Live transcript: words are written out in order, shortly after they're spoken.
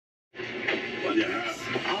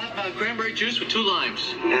have cranberry juice with 2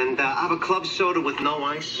 limes. And I have a club soda with no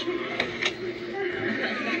ice.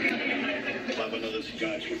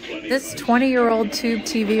 This 20-year-old tube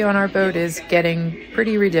TV on our boat is getting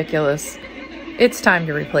pretty ridiculous. It's time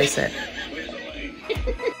to replace it.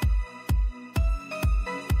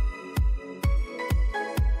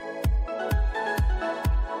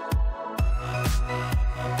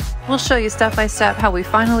 We'll show you step by step how we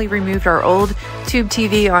finally removed our old tube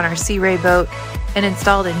TV on our Sea Ray boat and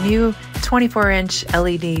installed a new 24-inch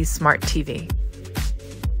LED smart TV.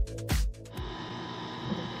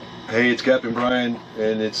 Hey, it's Captain Brian,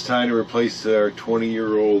 and it's time to replace our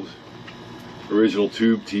 20-year-old original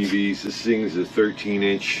tube TVs. This thing is a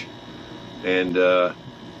 13-inch, and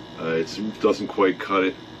it doesn't quite cut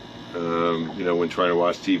it, you know, when trying to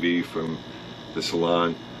watch TV from the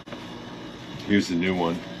salon. Here's the new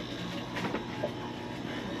one.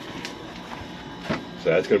 So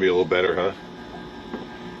that's going to be a little better, huh?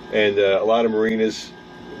 And a lot of marinas,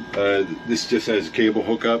 this just has a cable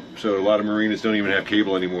hookup, so a lot of marinas don't even have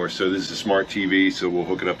cable anymore. So this is a smart TV, so we'll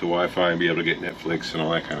hook it up to Wi-Fi and be able to get Netflix and all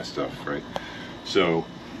that kind of stuff, right? So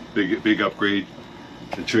big upgrade.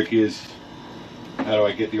 The trick is, how do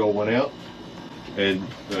I get the old one out and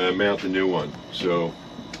mount the new one? So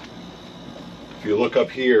if you look up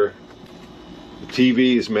here, the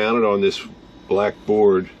TV is mounted on this black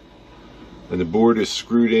board, and the board is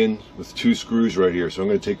screwed in with 2 screws right here. So I'm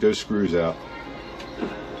going to take those screws out.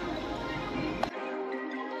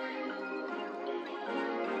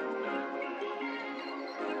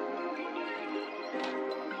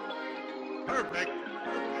 Perfect.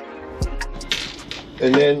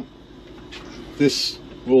 And then this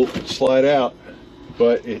will slide out,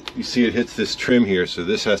 but you see it hits this trim here, so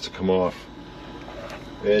this has to come off.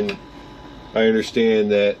 And I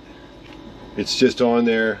understand that it's just on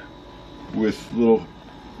there with little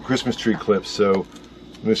Christmas tree clips, so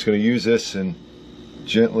I'm just going to use this and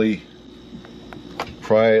gently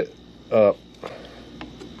pry it up.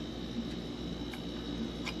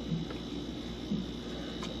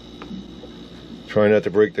 Try not to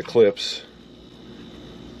break the clips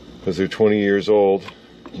because they're 20 years old,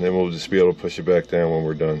 and then we'll just be able to push it back down when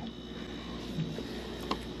we're done.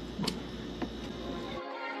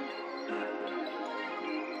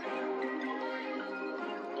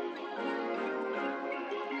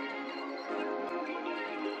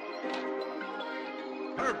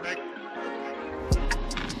 Perfect.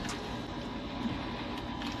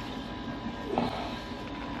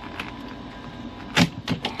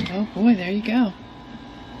 Oh boy, there you go.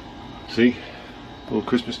 See? Little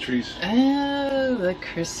Christmas trees. Oh, the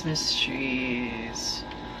Christmas trees.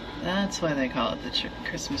 That's why they call it the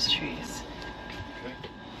Christmas trees. Okay.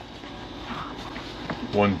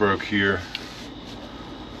 One broke here.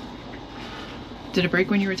 Did it break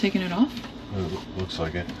when you were taking it off? It looks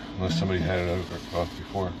like it, unless somebody had it off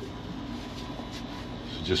before.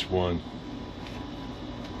 So just one.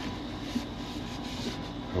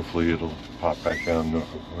 Hopefully it'll pop back down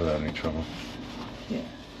without any trouble. Yeah.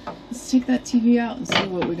 Let's take that TV out and see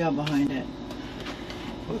what we got behind it.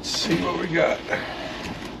 Let's see what we got.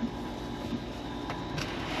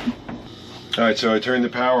 Alright, so I turned the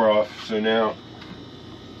power off, so now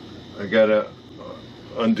I gotta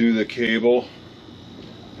undo the cable,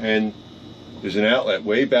 and there's an outlet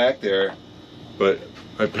way back there, but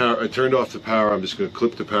I turned off the power. I'm just going to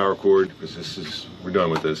clip the power cord because we're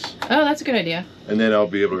done with this. Oh, that's a good idea. And then I'll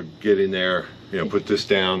be able to get in there, you know, put this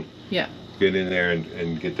down. Yeah. Get in there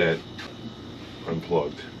and get that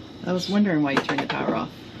unplugged. I was wondering why you turned the power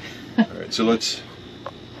off. All right, so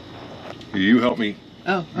you help me.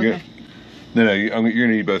 Oh, okay. No, you're going to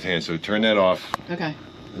need both hands, so turn that off. Okay.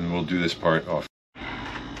 And we'll do this part off.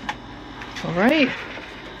 All right.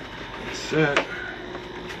 Set.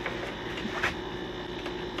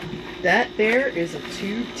 That there is a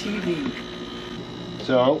tube TV.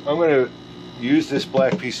 So I'm going to use this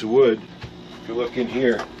black piece of wood. If you look in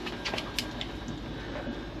here.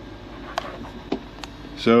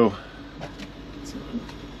 So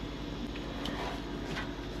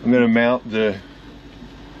I'm going to mount the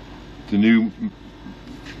new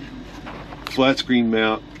flat screen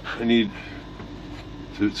mount. I need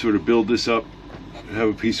to sort of build this up. I have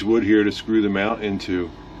a piece of wood here to screw the mount into,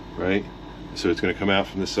 right? So it's going to come out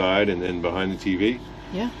from the side and then behind the TV.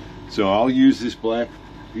 Yeah. So I'll use this black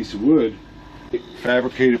piece of wood,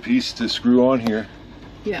 fabricate a piece to screw on here.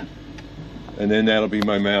 Yeah. And then that'll be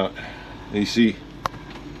my mount. And you see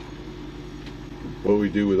what we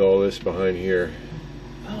do with all this behind here.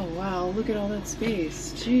 Oh wow, look at all that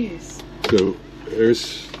space. Jeez. So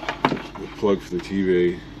there's the plug for the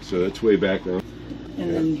TV. So that's way back now.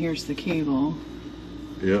 And then here's the cable.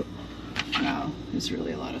 Yep. Wow, there's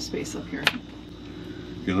really a lot of space up here.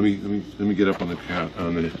 Yeah, let me get up on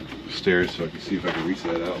the stairs so I can see if I can reach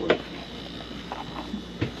that outlet.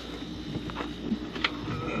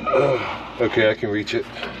 Okay, I can reach it.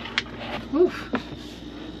 Oof.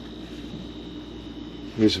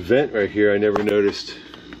 There's a vent right here I never noticed.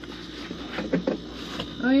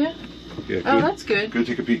 Oh yeah? Yeah, oh, that's good. Go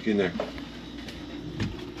take a peek in there.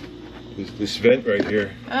 This vent right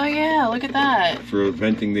here. Oh yeah, look at that. For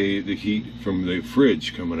venting the heat from the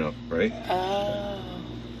fridge coming up, right? Oh.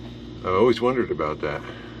 I always wondered about that.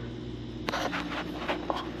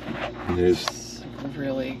 And there's It's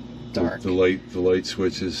really dark. the light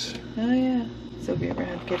switches. Oh yeah. So if you ever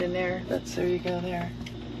had to get in there, there you go there.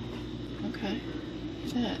 Okay.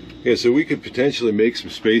 That. Yeah, so we could potentially make some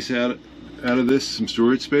space out of this, some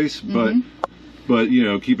storage space, but you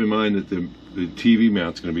know, keep in mind that the TV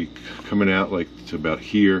mount's going to be coming out like to about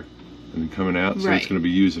here and then coming out, so it's going to be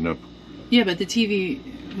using up. Yeah, but the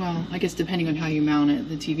TV, well, I guess depending on how you mount it,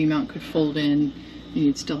 the TV mount could fold in and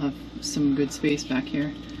you'd still have some good space back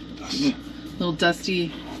here. A little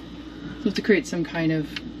dusty. You have to create some kind of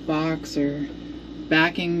box or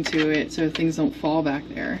backing to it so things don't fall back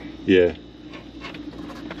there. Yeah.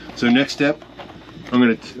 So next step, I'm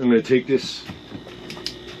gonna take this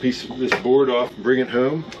board off and bring it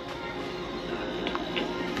home.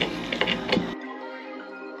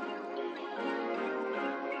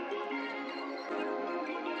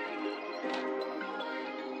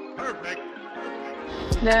 Perfect.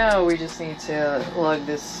 Now we just need to lug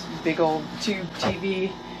this big old tube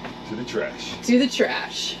TV To the trash. to the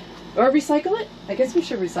trash. Or recycle it? I guess we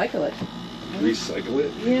should recycle it. Recycle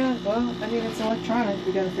it. Yeah, well, I mean, it's electronic.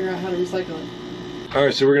 We gotta figure out how to recycle it. All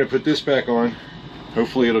right, so we're gonna put this back on.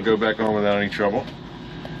 Hopefully it'll go back on without any trouble.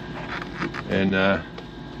 And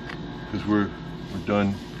because we're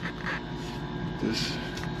done with this.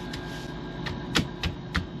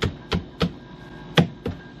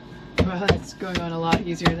 Well, it's going on a lot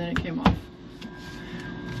easier than it came off.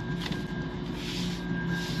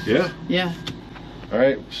 Yeah. Yeah, All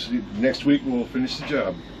right. See, next week we'll finish the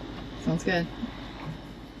job. sounds good.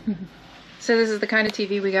 So this is the kind of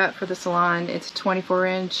TV we got for the salon. It's a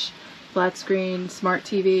 24-inch flat screen smart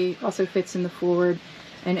TV. Also fits in the forward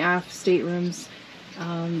and aft staterooms.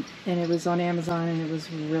 And it was on Amazon and it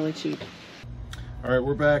was really cheap. All right,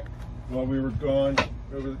 we're back. While we were gone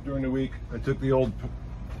during the week, I took the old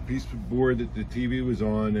piece of board that the TV was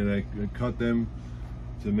on and I cut them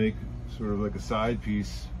to make sort of like a side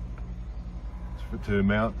piece to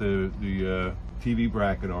mount the TV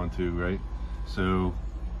bracket onto, right? So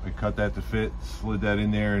I cut that to fit, slid that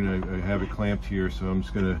in there, and I have it clamped here, so I'm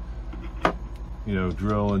just gonna, you know,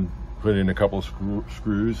 drill and put in a couple of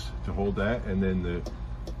screws to hold that, and then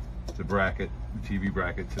the bracket, the TV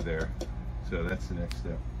bracket to there. So that's the next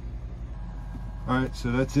step. All right,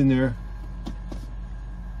 so that's in there.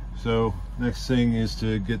 So next thing is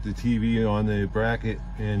to get the TV on the bracket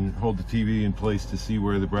and hold the TV in place to see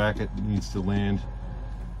where the bracket needs to land,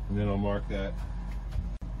 and then I'll mark that.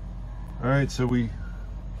 All right, so we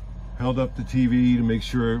held up the TV to make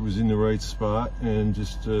sure it was in the right spot and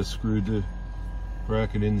just screwed the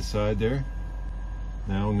bracket in the side there.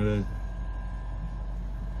 Now I'm going to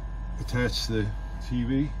attach the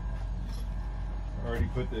TV. I already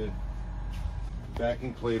put the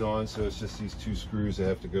backing plate on, so it's just these two screws that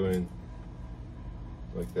have to go in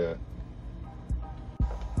like that.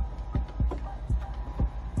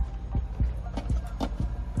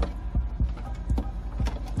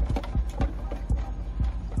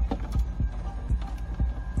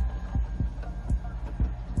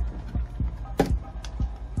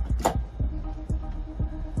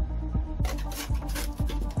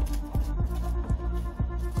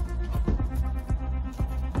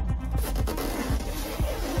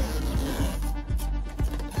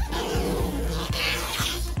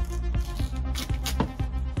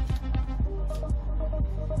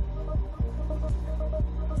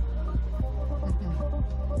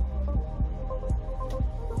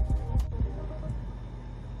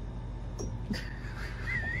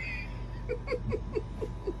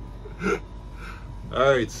 All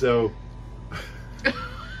right, so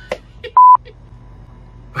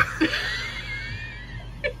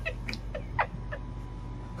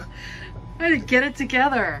Get it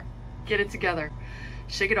together. Get it together.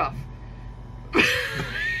 Shake it off.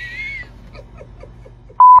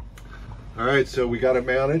 all right, so we got it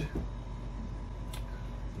mounted.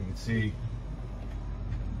 You can see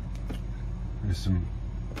there's some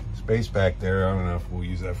space back there. I don't know if we'll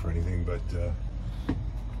use that for anything, but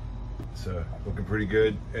it's looking pretty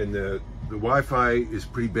good. And the Wi-Fi is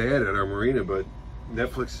pretty bad at our marina, but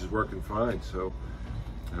Netflix is working fine. So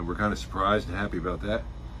and we're kind of surprised and happy about that.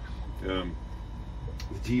 The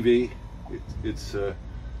TV, it's an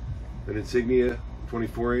Insignia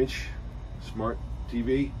 24-inch smart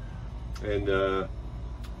TV, and I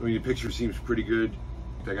mean, the picture seems pretty good.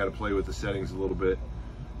 I got to play with the settings a little bit,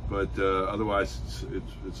 but otherwise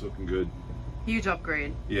it's looking good. Huge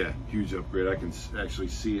upgrade. Yeah, huge upgrade. I can actually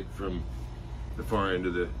see it from the far end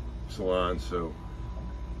of the salon, so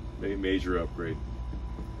major upgrade.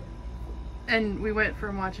 And we went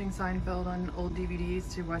from watching Seinfeld on old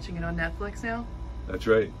DVDs to watching it on Netflix now. That's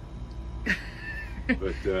right.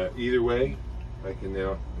 But either way, I can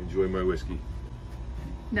now enjoy my whiskey.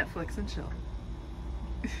 Netflix and chill.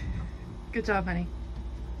 Good job, honey.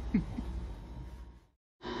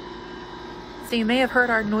 So you may have heard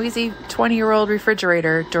our noisy 20-year-old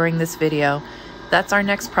refrigerator during this video. That's our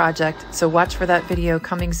next project, so watch for that video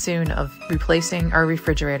coming soon of replacing our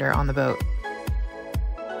refrigerator on the boat.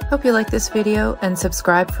 Hope you like this video and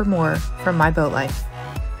subscribe for more from My Boat Life.